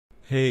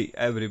Hey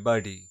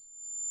everybody,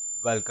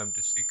 welcome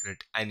to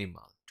Secret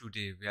Animal.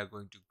 Today we are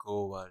going to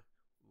go over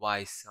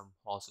why some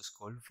horses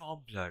called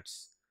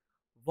warmbloods.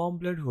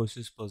 Warmblood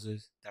horses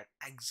possess that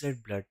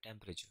exact blood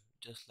temperature,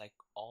 just like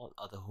all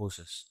other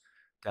horses.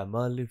 They are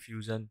merely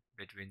fusion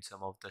between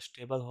some of the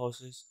stable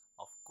horses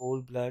of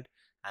cold blood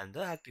and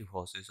the active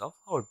horses of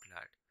hot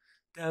blood.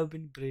 They have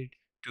been bred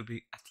to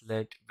be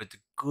athlete with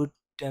good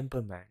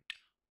temperament.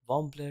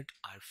 Warmblood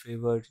are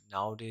favored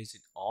nowadays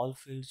in all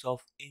fields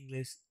of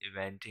English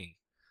eventing.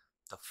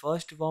 The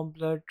first warm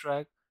blood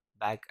track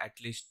back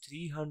at least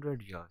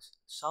 300 years.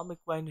 Some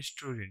equine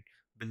historians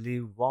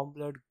believe warm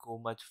blood go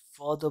much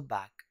further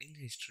back in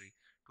history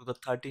to the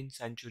 13th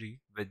century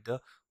with the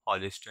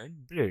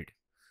Holstein breed.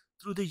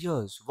 Through the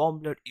years, warm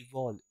blood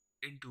evolved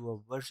into a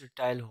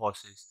versatile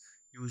horses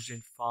used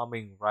in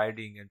farming,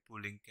 riding, and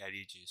pulling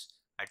carriages.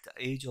 At the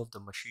age of the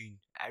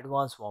machine,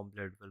 advanced warm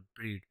blood were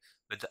bred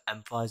with the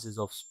emphasis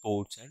of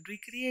sports and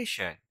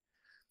recreation.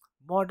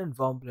 Modern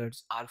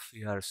Warmbloods are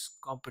fierce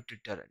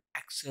competitors and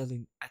excel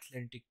in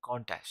athletic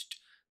contests.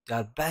 They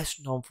are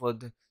best known for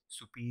their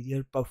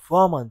superior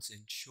performance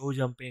in show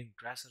jumping,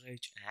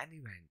 dressage, and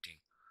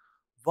eventing.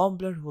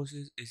 Warmblood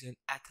horses is an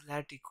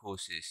athletic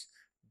horses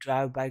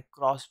driven by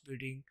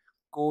crossbreeding,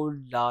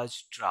 cold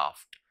large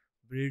draft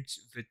breeds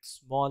with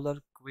smaller,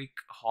 quick,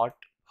 hot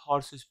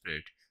horses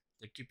bred.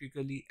 They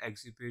typically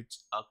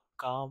exhibits a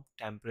calm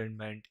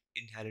temperament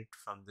inherent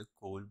from the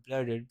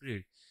cold-blooded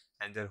breed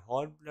and their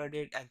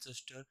hot-blooded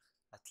ancestor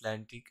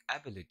athletic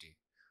ability.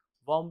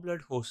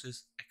 Warmblood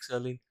horses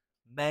excel in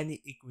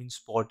many equine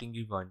sporting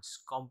events,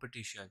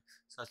 competition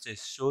such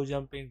as show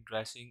jumping,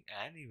 dressing,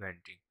 and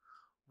eventing.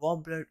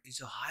 Warmblood is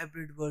a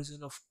hybrid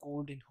version of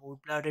cold and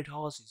hot-blooded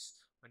horses.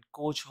 When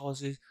coach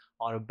horses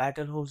or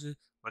battle horses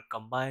were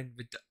combined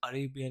with the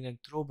Arabian and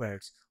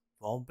thoroughbreds,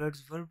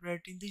 warmbloods were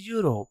bred in the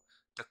Europe.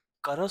 The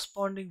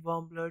corresponding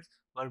warmbloods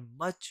were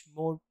much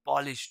more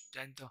polished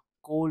than the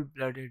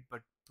cold-blooded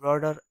but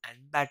broader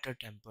and better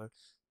tempered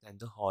than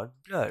the hot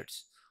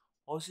bloods.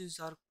 Horses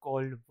are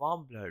called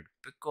warm-blood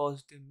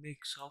because they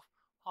mix of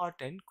hot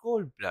and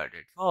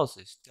cold-blooded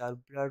horses. They are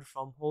blood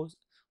from horse,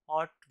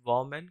 hot,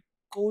 warm, and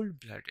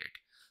cold-blooded.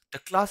 The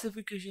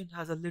classification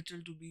has a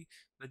little to be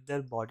with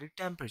their body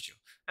temperature,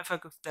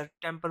 effect of their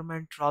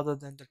temperament rather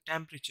than the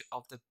temperature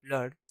of the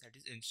blood that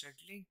is instead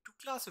linked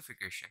to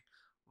classification.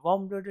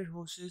 Warm-blooded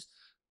horses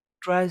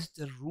trace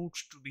their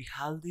roots to be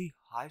healthy,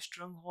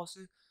 high-strung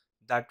horses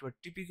that were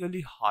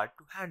typically hard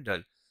to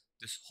handle.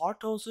 These hot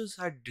horses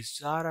had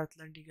desired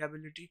athletic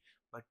ability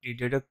but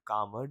needed a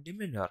calmer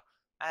demeanor,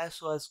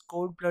 as well as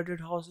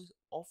cold-blooded horses,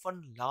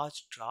 often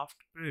large draft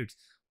breeds,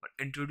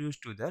 were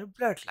introduced to their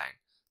bloodline.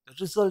 The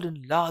result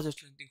in large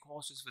athletic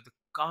horses with a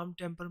calm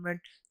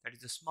temperament that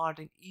is smart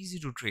and easy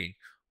to train.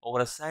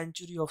 Over a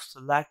century of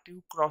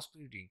selective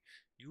crossbreeding,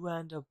 you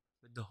end up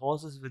with the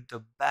horses with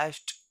the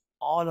best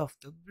all of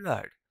the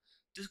blood.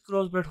 These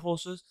crossbred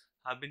horses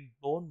have been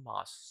bone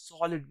mass,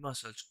 solid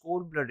muscles,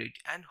 cold-blooded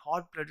and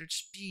hot-blooded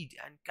speed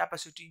and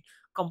capacity in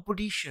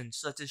competitions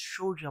such as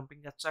show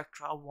jumping, etc.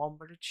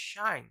 Warm-blooded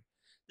shine.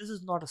 This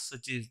is not a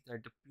suggest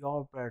that the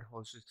purebred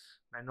horses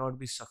may not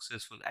be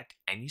successful at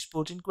any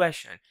sport in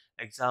question.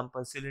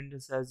 Example, cylinder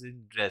cells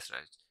in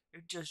dressage.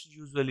 It just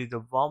usually the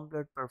warm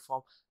blood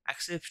perform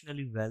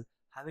exceptionally well,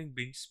 having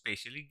been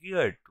specially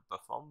geared to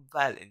perform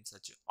well in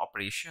such an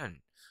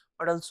operation.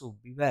 But also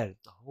beware,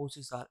 the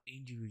horses are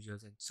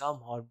individuals and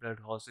some hot blood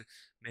horses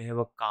may have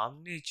a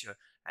calm nature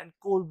and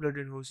cold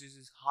blooded horses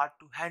is hard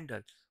to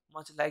handle.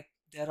 Much like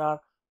there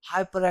are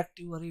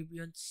hyperactive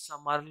Arabians,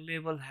 some are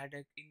level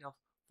headed enough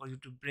for you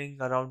to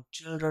bring around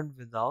children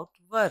without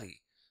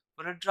worry.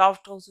 For a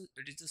draft horse,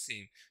 it is the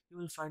same. You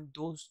will find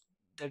those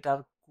that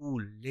are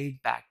cool,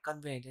 laid back,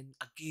 convenient, and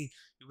again,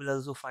 you will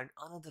also find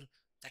another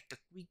that the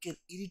quicker,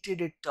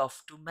 irritated,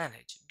 tough to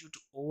manage due to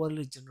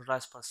overly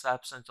generalized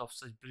perceptions of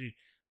such breed.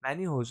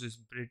 Many horses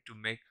bred to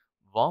make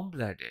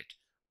warm-blooded.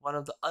 One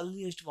of the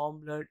earliest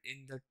warm-blood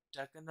in the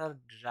Turkana are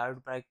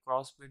derived by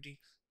crossbreeding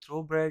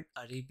thoroughbred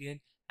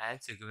Arabian and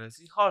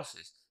Segovian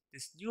horses.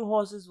 This new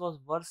horses was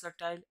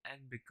versatile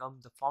and become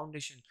the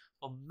foundation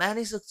for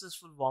many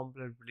successful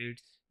warm-blood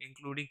breeds,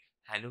 including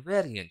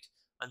Hanoverians.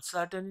 In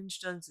certain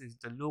instances,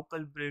 the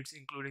local breeds,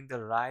 including the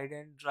ride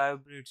and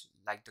drive breeds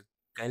like the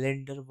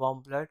Calendar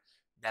warmblood,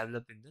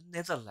 developed in the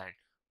Netherlands,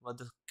 were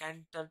the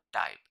Canter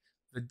type.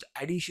 With the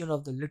addition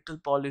of the little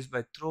polish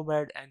by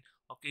Thoroughbred and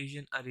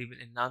occasion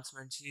Arabian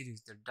enhancement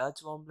series, the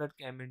Dutch warmblood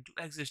came into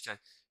existence.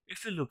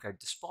 If you look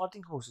at the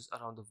sporting horses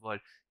around the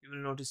world, you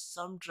will notice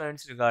some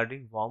trends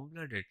regarding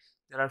warm-blooded.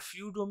 There are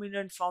few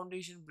dominant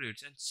foundation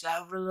breeds and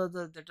several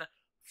others that are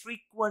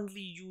frequently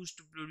used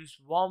to produce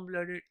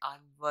warm-blooded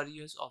and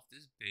variants of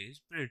this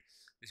base breed.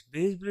 These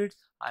base breeds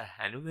are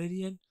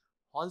Hanoverian,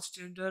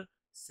 Holsteiner,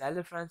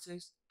 Salle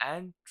Francis,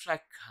 and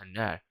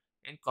Trachner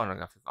in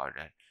chronographic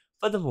order.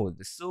 Furthermore,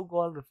 the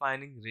so-called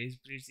refining race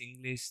breeds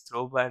English,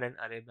 Thoroughbred, and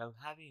Arabian have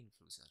heavy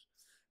influence.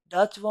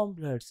 Dutch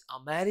warmbloods,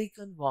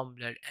 American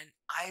warmblood, and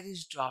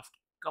Irish draft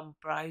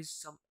comprise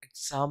some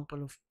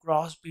example of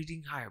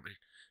crossbreeding hybrid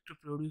to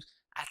produce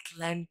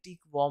Atlantic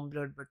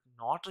warmblood, but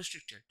not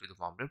restricted to the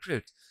warmblood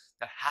breeds.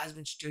 There has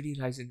been steady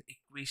rise in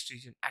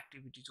equestrian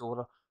activities over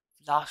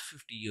the last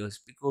 50 years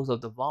because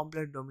of the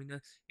warmblood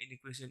dominance in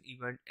equestrian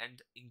event and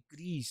the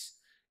increase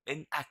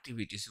in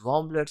activities.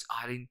 Warmbloods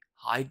are in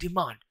high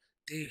demand.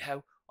 They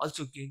have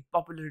also gained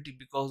popularity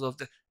because of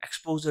the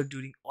exposure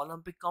during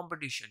Olympic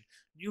competition.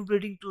 New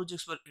breeding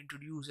projects were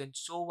introduced and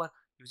so were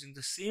using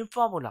the same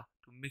formula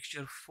to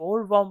mixture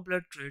four warm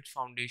blood traits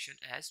foundation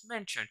as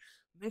mentioned,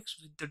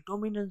 mixed with the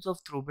dominance of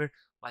thoroughbred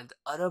while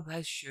the Arab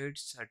has shared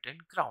certain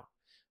ground.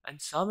 In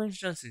some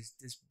instances,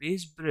 these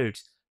base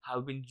breeds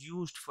have been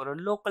used for a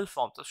local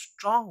forms of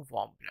strong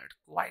warm blood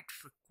quite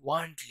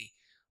frequently.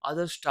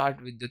 Others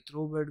start with the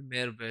thoroughbred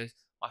mare base,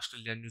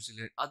 Australia, New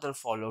Zealand, other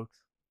followed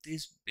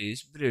these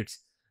base breeds.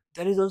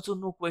 There is also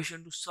no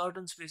question to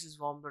certain species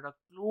warm blood are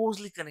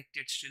closely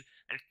connected still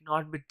and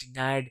cannot be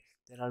denied.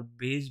 There are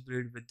base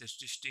breed with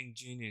distinct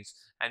genes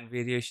and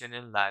variation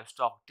in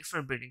livestock,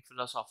 different breeding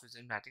philosophies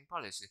and mating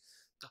policies.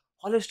 The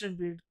Holstein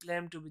breed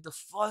claimed to be the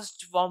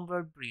first warm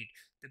blood breed.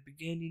 They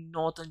began in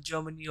northern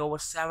Germany over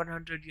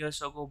 700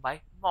 years ago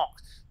by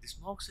monks. These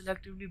monks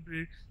selectively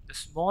breed the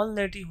small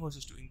native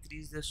horses to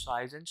increase their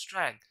size and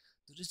strength.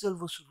 The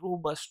result was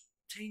robust,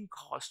 thin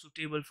horse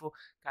suitable for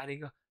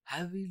carrying a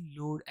heavy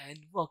load and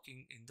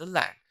working in the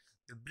land.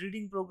 The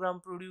breeding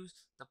program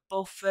produced the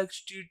perfect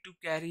steed to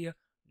carry a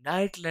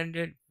knight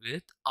landed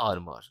with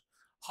armor.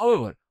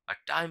 However, as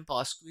time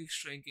passed, quick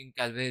shrinking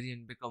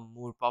Calvarian became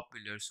more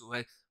popular, so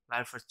as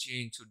welfare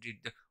changed, so did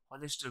the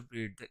Hollister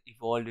breed that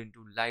evolved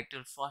into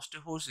lighter, faster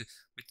horses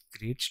with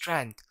great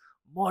strength.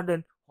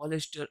 Modern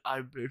Hollister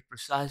are bred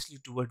precisely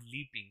toward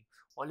leaping.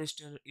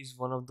 Hollister is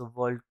one of the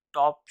world's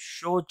top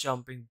show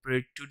jumping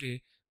breed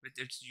today with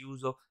its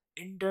use of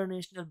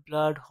international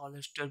blood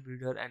Hollister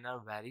breeder and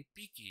are very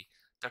picky.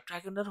 The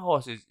Trackner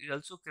horses is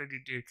also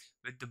credited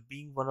with the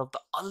being one of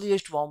the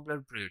earliest warm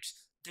blood breeds.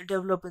 They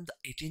developed in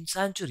the 18th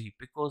century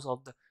because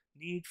of the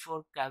need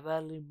for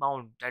cavalry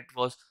mount that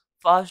was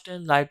fast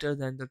and lighter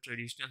than the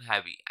traditional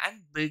heavy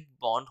and big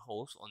bond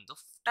horse on the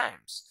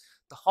times.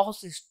 The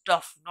horse is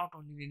tough, not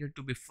only needed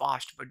to be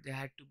fast, but they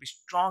had to be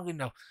strong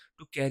enough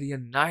to carry a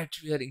knight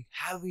wearing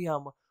heavy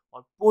armor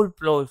or pull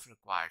plow if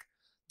required.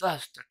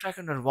 Thus, the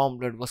Trackner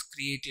Warmblood was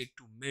created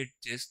to meet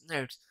these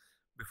needs.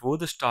 Before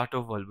the start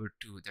of World War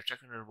II, the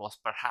Trackner was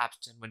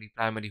perhaps Germany's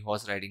primary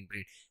horse riding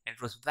breed, and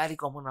it was very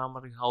common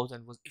armory house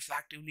and was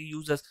effectively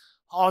used as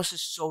horses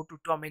show to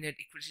dominate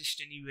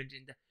equestrian events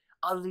in the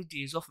early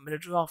days of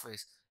military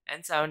office.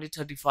 In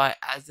 1735,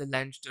 as the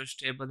Lancaster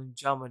stable in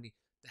Germany,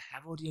 the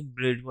Havorian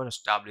breed were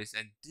established,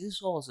 and these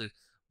horses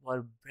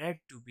were bred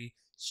to be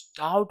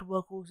stout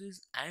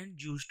workhorses and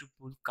used to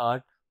pull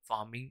cart,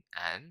 farming,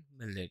 and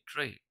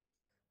military.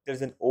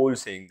 There's an old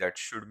saying that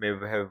should may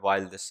have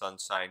while the sun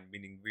shine,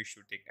 meaning we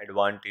should take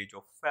advantage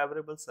of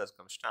favorable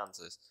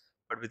circumstances.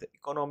 But with the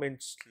economy in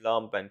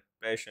slump and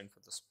passion for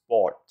the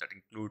sport that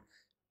include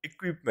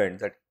equipment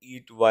that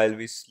eat while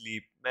we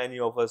sleep, many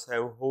of us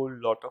have a whole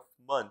lot of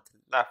month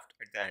left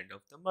at the end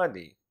of the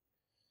money.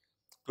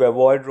 To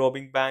avoid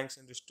robbing banks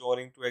and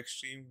restoring to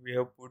extreme, we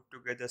have put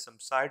together some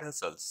side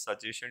hustles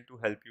suggestion to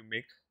help you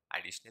make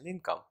additional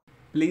income.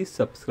 Please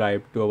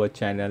subscribe to our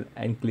channel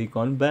and click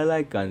on bell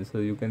icon so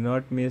you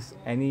cannot miss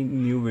any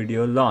new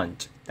video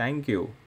launch. Thank you.